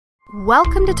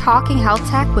Welcome to Talking Health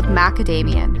Tech with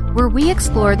Macadamian, where we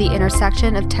explore the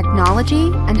intersection of technology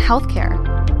and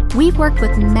healthcare. We've worked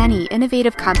with many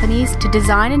innovative companies to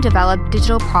design and develop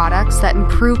digital products that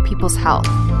improve people's health,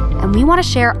 and we want to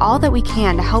share all that we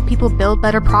can to help people build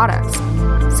better products.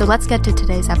 So let's get to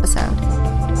today's episode.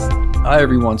 Hi,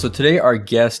 everyone. So today our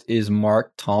guest is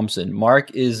Mark Thompson.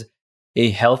 Mark is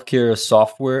a healthcare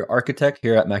software architect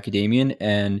here at Macadamian,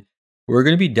 and we're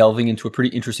going to be delving into a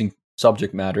pretty interesting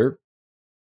subject matter,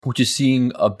 which is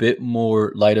seeing a bit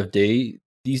more light of day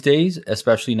these days,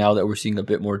 especially now that we're seeing a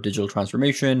bit more digital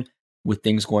transformation with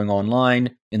things going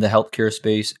online in the healthcare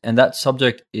space. And that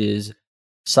subject is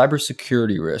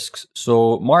cybersecurity risks.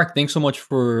 So, Mark, thanks so much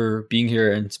for being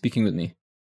here and speaking with me.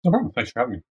 No problem. Thanks for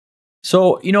having me.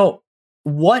 So,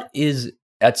 what is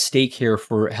at stake here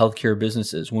for healthcare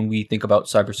businesses when we think about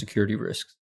cybersecurity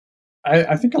risks?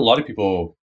 I think a lot of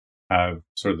people have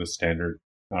sort of the standard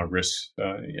risks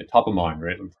top of mind,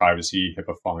 right? And privacy,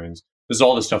 HIPAA fines. This is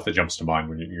all the stuff that jumps to mind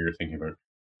when you're thinking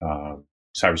about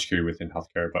cybersecurity within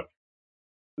healthcare. But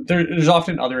there's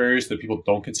often other areas that people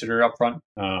don't consider upfront.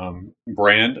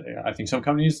 Brand, I think some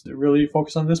companies really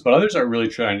focus on this, but others are really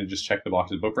trying to just check the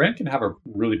boxes. But brand can have a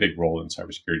really big role in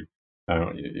cybersecurity.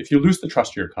 If you lose the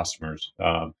trust of your customers,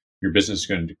 your business is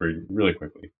going to degrade really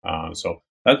quickly. So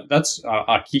that's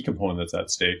a key component that's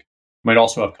at stake. Might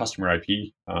also have customer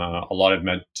IP. A lot of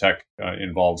med tech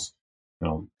involves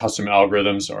custom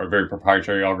algorithms or very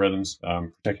proprietary algorithms.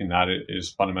 Protecting that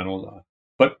is fundamental.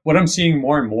 But what I'm seeing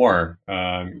more and more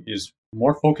is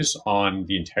more focus on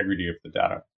the integrity of the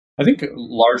data. I think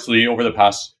largely over the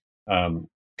past,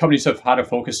 companies have had a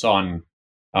focus on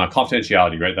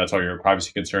confidentiality, right? That's all your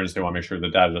privacy concerns. They want to make sure the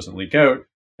data doesn't leak out.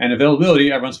 And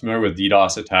availability, everyone's familiar with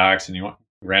DDoS attacks and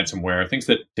ransomware, things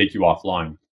that take you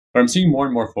offline. But I'm seeing more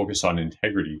and more focus on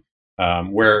integrity,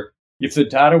 where if the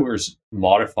data was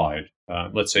modified,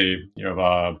 let's say you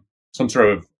have some sort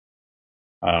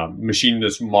of machine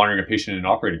that's monitoring a patient in an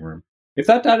operating room, if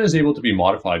that data is able to be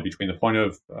modified between the point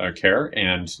of care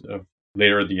and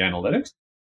later the analytics,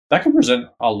 that can present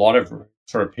a lot of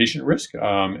sort of patient risk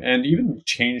and even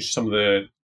change some of the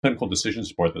clinical decision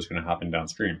support that's going to happen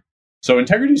downstream. So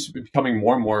integrity is becoming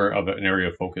more and more of an area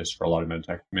of focus for a lot of med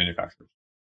tech manufacturers.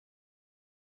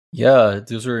 Yeah,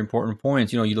 those are important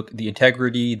points. You look at the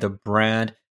integrity, the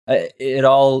brand, it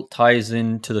all ties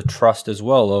into the trust as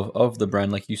well of the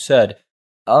brand, like you said.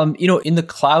 In the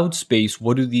cloud space,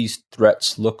 what do these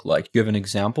threats look like? Do you have an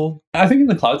example? I think in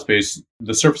the cloud space,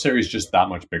 the surface area is just that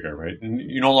much bigger, right? And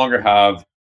you no longer have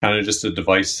kind of just a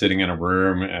device sitting in a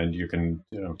room and you can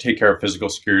take care of physical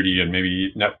security and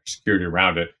maybe network security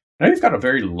around it. Now you've got a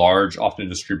very large, often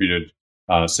distributed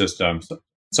system.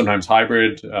 Sometimes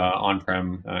hybrid,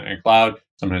 on-prem and cloud,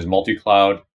 sometimes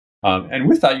multi-cloud. And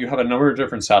with that, you have a number of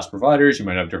different SaaS providers. You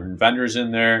might have different vendors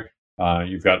in there.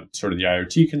 You've got sort of the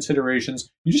IoT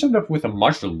considerations. You just end up with a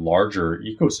much larger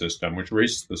ecosystem, which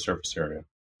raises the surface area.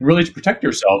 And really, to protect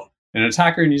yourself, an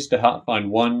attacker needs to find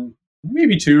one,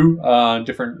 maybe two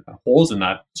different holes in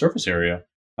that surface area,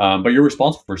 but you're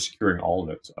responsible for securing all of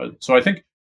it. So I think,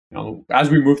 as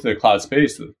we move to the cloud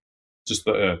space, just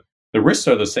the risks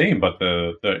are the same, but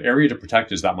the area to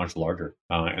protect is that much larger,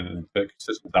 and the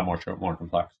system is that much more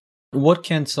complex. What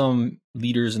can some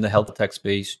leaders in the health tech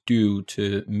space do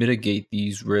to mitigate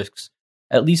these risks,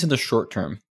 at least in the short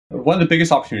term? One of the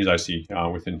biggest opportunities I see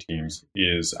within teams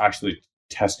is actually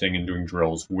testing and doing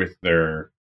drills with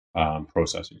their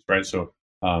processes, right? So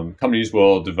companies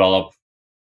will develop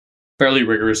fairly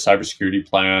rigorous cybersecurity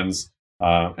plans,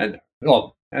 and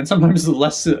sometimes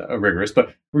less rigorous,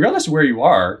 but regardless of where you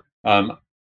are,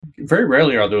 very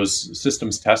rarely are those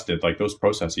systems tested, like those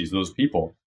processes, those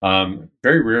people.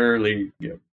 Very rarely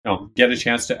get a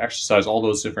chance to exercise all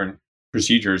those different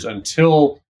procedures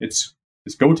until it's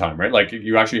go time, right? Like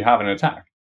you actually have an attack.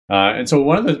 And so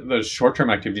one of the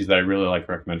short-term activities that I really like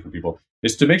to recommend for people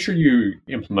is to make sure you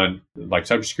implement like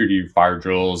cybersecurity fire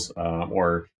drills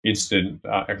or incident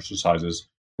exercises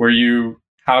where you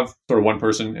have sort of one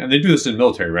person, and they do this in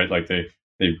military, right? Like they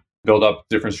build up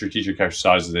different strategic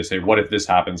exercises. They say, what if this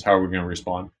happens? How are we going to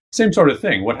respond? Same sort of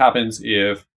thing. What happens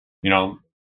if,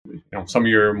 some of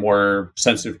your more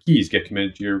sensitive keys get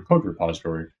committed to your code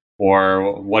repository?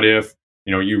 Or what if,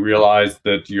 you realize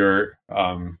that your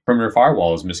perimeter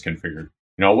firewall is misconfigured?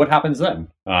 What happens then?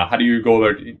 How do you go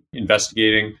about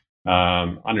investigating,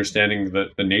 understanding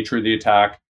the nature of the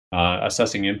attack,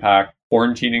 assessing impact,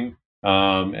 quarantining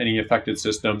any affected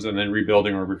systems, and then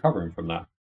rebuilding or recovering from that?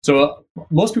 So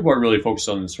most people are really focused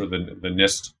on sort of the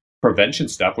NIST prevention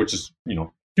step, which is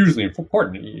hugely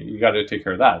important. You got to take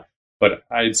care of that. But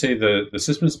I'd say the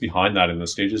systems behind that and the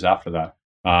stages after that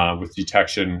with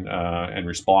detection and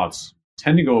response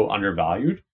tend to go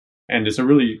undervalued. And it's a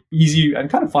really easy and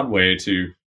kind of fun way to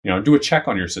do a check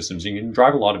on your systems. You can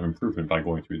drive a lot of improvement by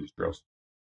going through these drills.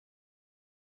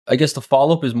 I guess the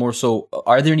follow-up is more so,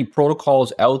 are there any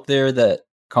protocols out there that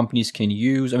companies can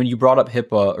use? I mean, you brought up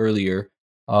HIPAA earlier.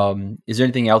 Is there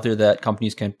anything out there that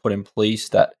companies can put in place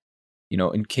that,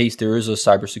 in case there is a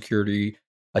cybersecurity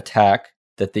attack,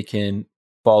 that they can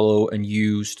follow and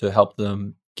use to help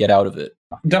them get out of it?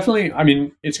 Definitely. I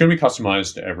mean, it's going to be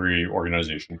customized to every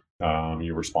organization,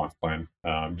 your response plan.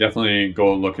 Definitely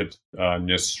go look at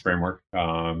NIST framework.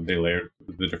 They layer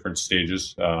the different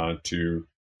stages to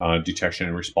detection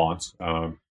and response.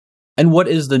 And what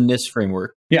is the NIST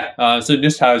framework? Yeah, so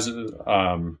NIST has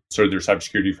sort of their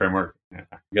cybersecurity framework.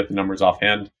 I get the numbers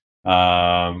offhand,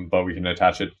 but we can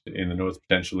attach it in the notes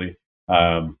potentially.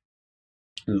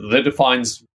 That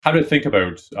defines how to think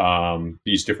about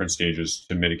these different stages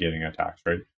to mitigating attacks,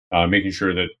 right? Making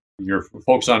sure that you're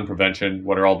focused on prevention.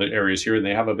 What are all the areas here? And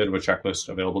they have a bit of a checklist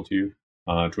available to you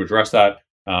to address that.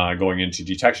 Going into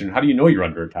detection, how do you know you're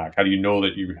under attack? How do you know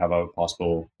that you have a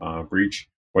possible breach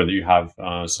or that you have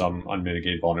some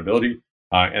unmitigated vulnerability?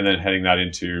 And then heading that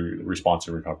into response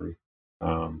and recovery.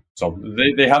 So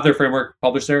they have their framework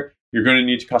published there. You're going to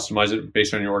need to customize it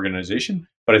based on your organization.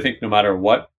 But I think no matter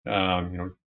what,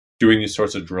 doing these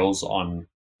sorts of drills on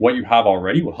what you have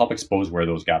already will help expose where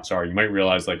those gaps are. You might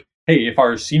realize like, hey, if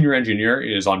our senior engineer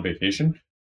is on vacation,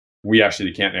 we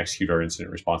actually can't execute our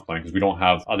incident response plan because we don't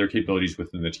have other capabilities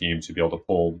within the team to be able to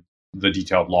pull the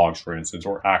detailed logs, for instance,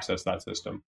 or access that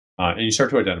system. And you start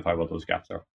to identify what those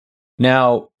gaps are.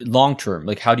 Now, long term,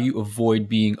 like how do you avoid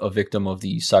being a victim of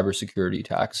these cybersecurity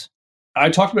attacks? I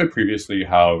talked about previously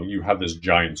how you have this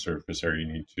giant surface area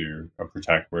you need to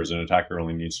protect, whereas an attacker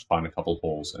only needs to find a couple of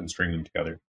holes and string them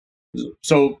together.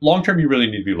 So long term, you really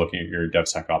need to be looking at your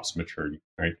DevSecOps maturity,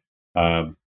 right?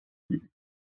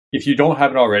 If you don't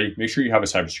have it already, make sure you have a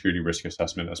cybersecurity risk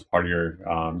assessment as part of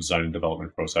your design and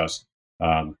development process.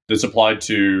 That's applied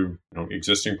to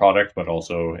existing product, but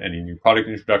also any new product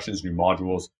introductions, new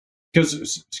modules.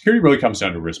 Because security really comes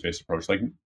down to a risk-based approach. Like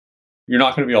you're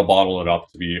not going to be able to bottle it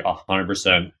up to be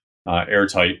 100%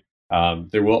 airtight.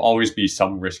 There will always be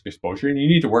some risk exposure, and you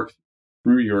need to work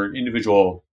through your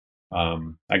individual,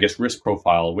 risk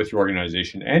profile with your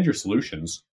organization and your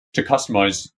solutions to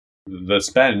customize the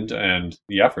spend and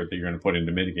the effort that you're going to put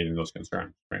into mitigating those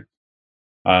concerns, right?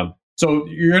 So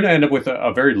you're going to end up with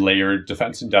a very layered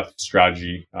defense in depth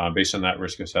strategy based on that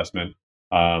risk assessment,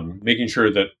 making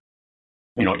sure that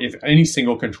if any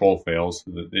single control fails,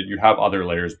 that you have other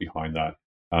layers behind that.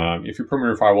 If your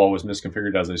perimeter firewall was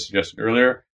misconfigured, as I suggested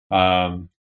earlier,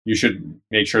 you should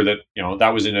make sure that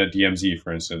that was in a DMZ,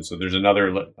 for instance. So there's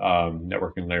another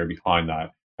networking layer behind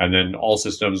that, and then all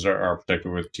systems are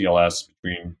protected with TLS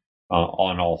between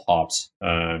on all hops.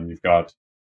 You've got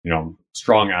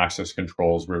strong access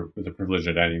controls with a privileged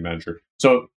identity manager.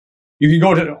 So you can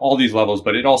go to all these levels,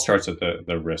 but it all starts at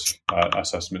the risk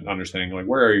assessment, understanding like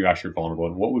where are you actually vulnerable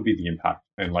and what would be the impact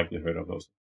and likelihood of those.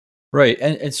 Right.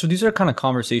 And so these are kind of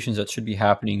conversations that should be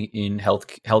happening in health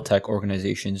tech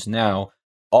organizations now.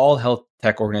 All health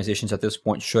tech organizations at this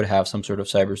point should have some sort of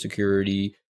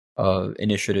cybersecurity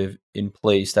initiative in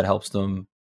place that helps them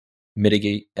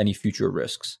mitigate any future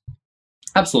risks.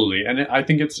 Absolutely. And I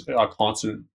think it's a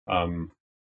constant,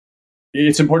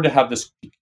 it's important to have this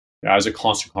as a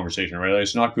constant conversation, right? Like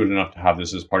it's not good enough to have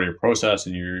this as part of your process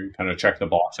and you kind of check the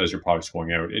box as your product's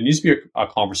going out. It needs to be a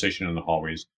conversation in the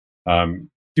hallways.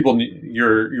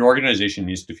 Your organization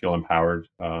needs to feel empowered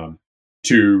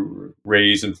to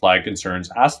raise and flag concerns,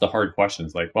 ask the hard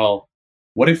questions like, well,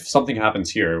 what if something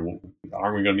happens here?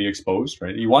 Aren't we going to be exposed,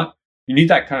 right? You need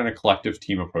that kind of collective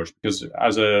team approach because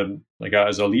as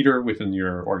a leader within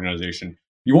your organization,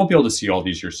 you won't be able to see all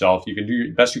these yourself. You can do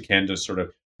your best you can to sort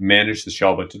of manage the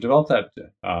shell, but to develop that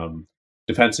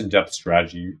defense in depth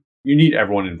strategy, you need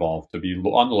everyone involved to be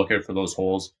on the lookout for those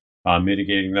holes,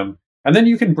 mitigating them. And then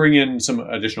you can bring in some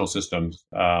additional systems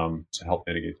to help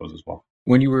mitigate those as well.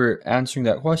 When you were answering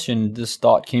that question, this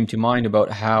thought came to mind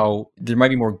about how there might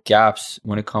be more gaps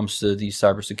when it comes to these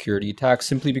cybersecurity attacks,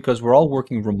 simply because we're all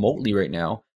working remotely right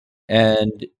now.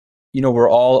 And, we're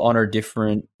all on our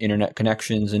different internet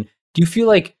connections. And do you feel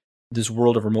like this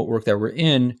world of remote work that we're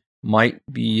in might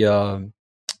be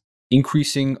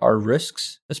increasing our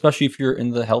risks, especially if you're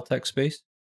in the health tech space?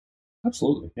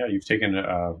 Absolutely. Yeah, you've taken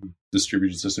a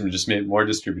distributed system and just made it more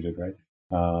distributed, right?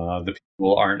 The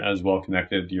people aren't as well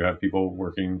connected. You have people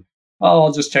working,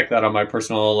 I'll just check that on my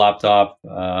personal laptop.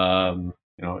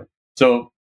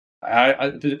 So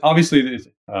obviously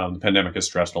the pandemic has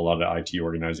stressed a lot of IT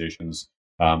organizations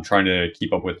trying to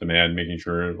keep up with demand, making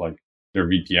sure like their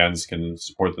VPNs can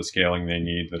support the scaling they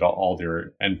need, that all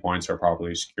their endpoints are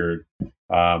properly secured.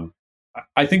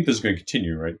 I think this is going to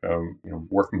continue, right?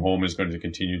 Work from home is going to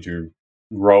continue to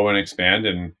grow and expand,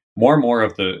 and more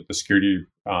of the security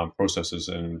processes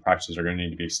and practices are going to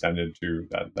need to be extended to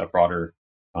that broader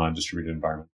distributed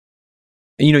environment.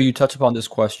 You touched upon this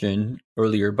question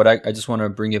earlier, but I just want to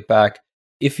bring it back.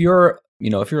 If you're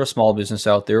a small business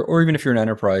out there, or even if you're an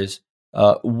enterprise,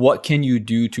 what can you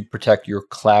do to protect your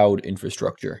cloud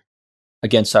infrastructure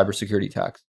against cybersecurity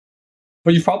attacks?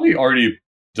 Well, you've probably already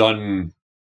done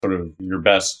sort of your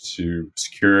best to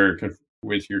secure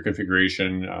with your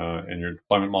configuration and your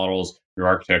deployment models, your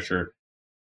architecture.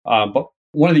 But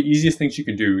one of the easiest things you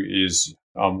can do is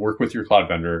work with your cloud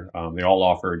vendor. They all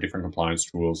offer different compliance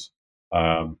tools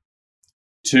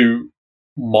to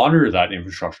monitor that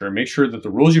infrastructure and make sure that the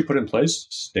rules you put in place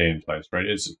stay in place, right?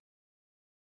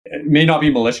 It may not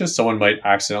be malicious. Someone might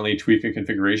accidentally tweak a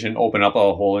configuration, open up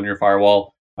a hole in your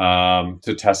firewall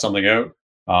to test something out.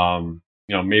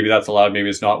 Maybe that's allowed, maybe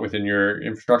it's not within your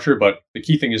infrastructure, but the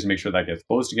key thing is to make sure that gets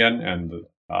closed again and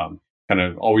kind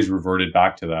of always reverted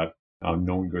back to that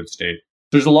known good state.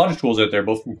 There's a lot of tools out there,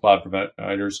 both from cloud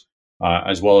providers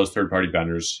as well as third-party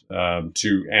vendors,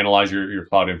 to analyze your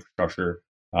cloud infrastructure,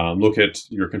 look at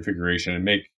your configuration, and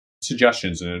make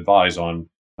suggestions and advise on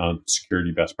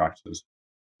security best practices.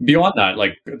 Beyond that,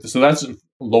 so that's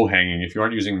low-hanging. If you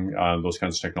aren't using those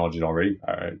kinds of technologies already,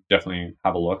 definitely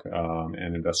have a look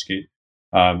and investigate.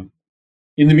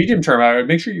 In the medium term, I would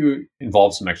make sure you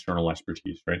involve some external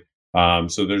expertise,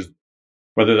 right? So there's,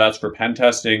 whether that's for pen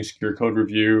testing, secure code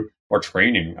review, or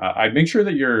training, I'd make sure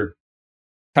that you're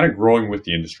kind of growing with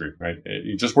the industry, right?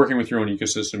 You're just working with your own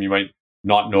ecosystem. You might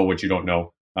not know what you don't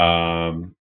know.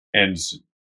 And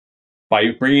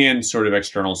by bringing in sort of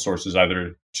external sources,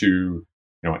 either to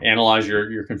analyze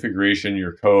your configuration,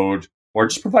 your code, or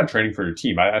just provide training for your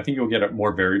team, I think you'll get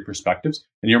more varied perspectives,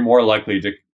 and you're more likely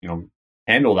to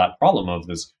handle that problem of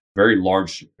this very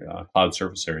large cloud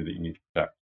surface area that you need to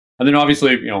protect. And then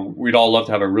obviously, we'd all love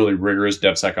to have a really rigorous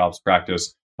DevSecOps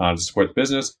practice to support the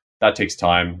business. That takes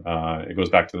time. It goes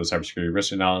back to the cybersecurity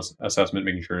risk analysis assessment,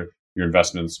 making sure your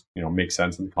investments make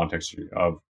sense in the context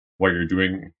of what you're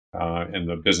doing and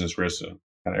the business risks, and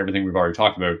kind of everything we've already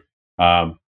talked about.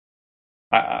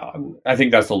 I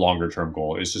think that's the longer term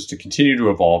goal, is just to continue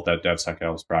to evolve that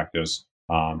DevSecOps practice,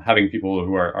 having people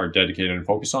who are dedicated and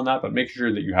focused on that, but making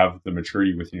sure that you have the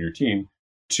maturity within your team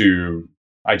to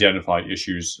identify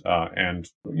issues and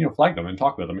flag them and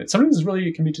talk about them. Sometimes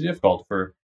it can be too difficult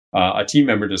for a team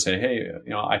member to say, hey,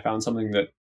 I found something that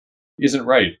isn't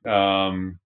right,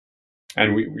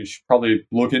 and we should probably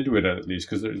look into it at least,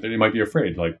 because they might be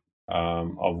afraid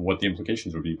of what the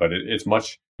implications would be. But it's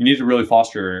you need to really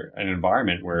foster an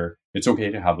environment where it's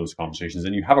okay to have those conversations,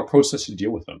 and you have a process to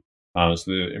deal with them, so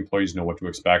the employees know what to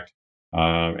expect,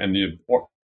 and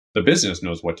the business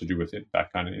knows what to do with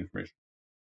that kind of information.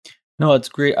 No, it's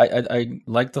great. I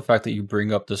like the fact that you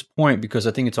bring up this point, because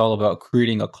I think it's all about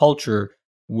creating a culture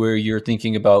where you're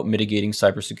thinking about mitigating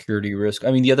cybersecurity risk.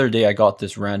 I mean, the other day I got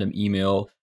this random email,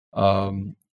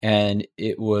 and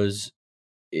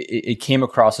it came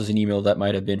across as an email that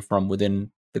might have been from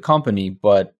within the company,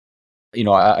 but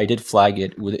I did flag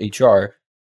it with HR,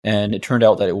 and it turned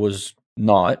out that it was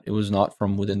not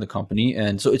from within the company.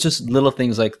 And so it's just little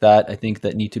things like that, I think,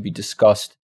 that need to be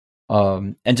discussed,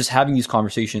 and just having these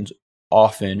conversations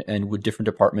often and with different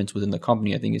departments within the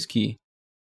company, I think, is key.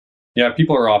 Yeah,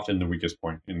 people are often the weakest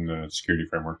point in the security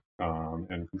framework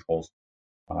and controls,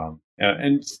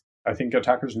 and I think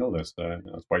attackers know this.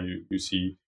 That's why you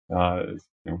see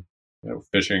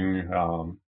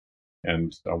phishing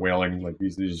and whaling. Like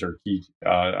these are key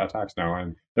attacks now,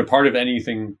 and they're part of any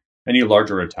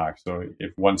larger attack. So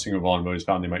if one single vulnerability is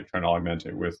found, they might try to augment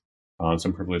it with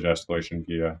some privilege escalation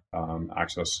via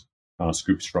access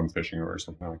scoops from phishing or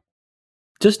something like that.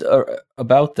 Just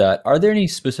about that, are there any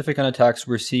specific kind of attacks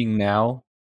we're seeing now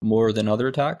more than other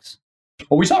attacks?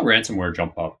 Well, we saw ransomware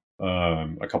jump up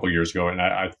a couple of years ago, and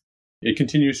it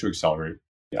continues to accelerate.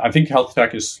 I think health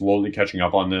tech is slowly catching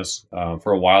up on this.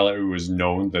 For a while, it was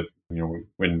known that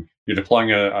when you're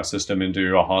deploying a system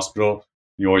into a hospital,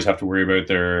 you always have to worry about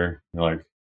their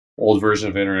old version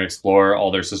of Internet Explorer. All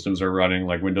their systems are running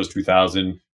like Windows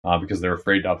 2000 because they're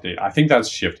afraid to update. I think that's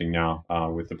shifting now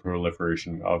with the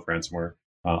proliferation of ransomware.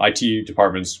 IT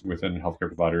departments within healthcare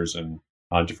providers and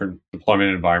different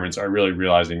deployment environments are really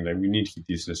realizing that we need to keep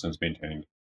these systems maintained.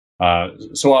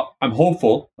 So I'm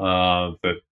hopeful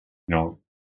that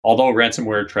although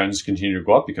ransomware trends continue to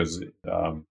go up because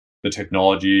the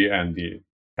technology and the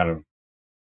kind of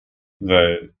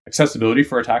the accessibility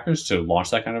for attackers to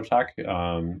launch that kind of attack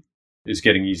is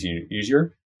getting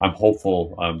easier. I'm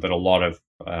hopeful that a lot of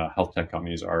health tech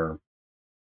companies are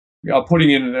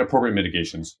putting in appropriate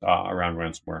mitigations around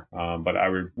ransomware. But I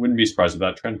wouldn't be surprised if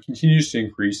that trend continues to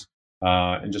increase,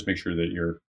 and just make sure that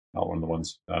you're not one of the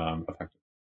ones affected.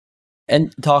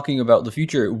 And talking about the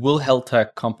future, will health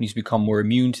tech companies become more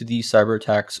immune to these cyber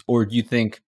attacks, or do you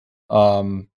think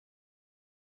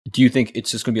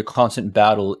it's just going to be a constant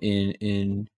battle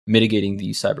in mitigating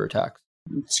these cyber attacks?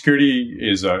 Security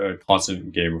is a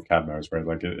constant game of cat and mouse, right?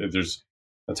 Like there's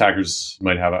attackers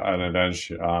might have an advantage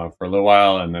for a little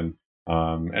while, and then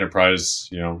enterprise,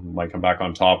 might come back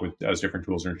on top as different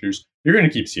tools are introduced. You're going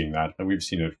to keep seeing that, and we've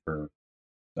seen it for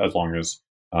as long as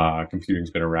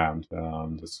computing's been around.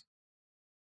 This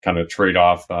kind of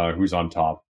trade-off, who's on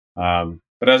top.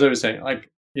 But as I was saying, like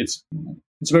it's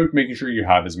about making sure you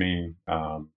have as many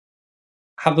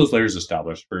have those layers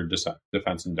established for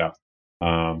defense in depth,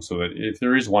 so that if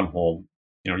there is one hole,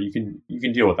 you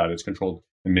can deal with that. It's controlled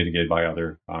and mitigated by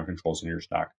other controls in your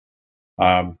stack.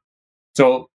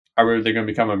 So are they going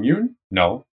to become immune?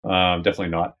 No, definitely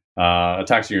not.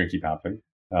 Attacks are going to keep happening.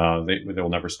 They will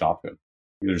never stop.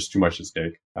 There's too much at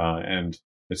stake, and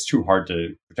it's too hard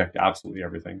to protect absolutely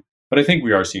everything. But I think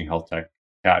we are seeing health tech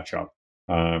catch up.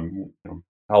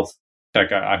 Health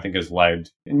tech, I think, has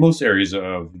lagged in most areas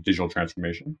of digital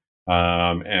transformation.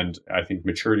 And I think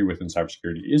maturity within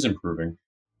cybersecurity is improving.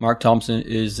 Mark Thompson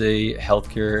is a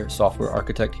healthcare software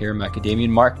architect here at Macadamian.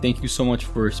 Mark, thank you so much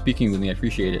for speaking with me. I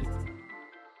appreciate it.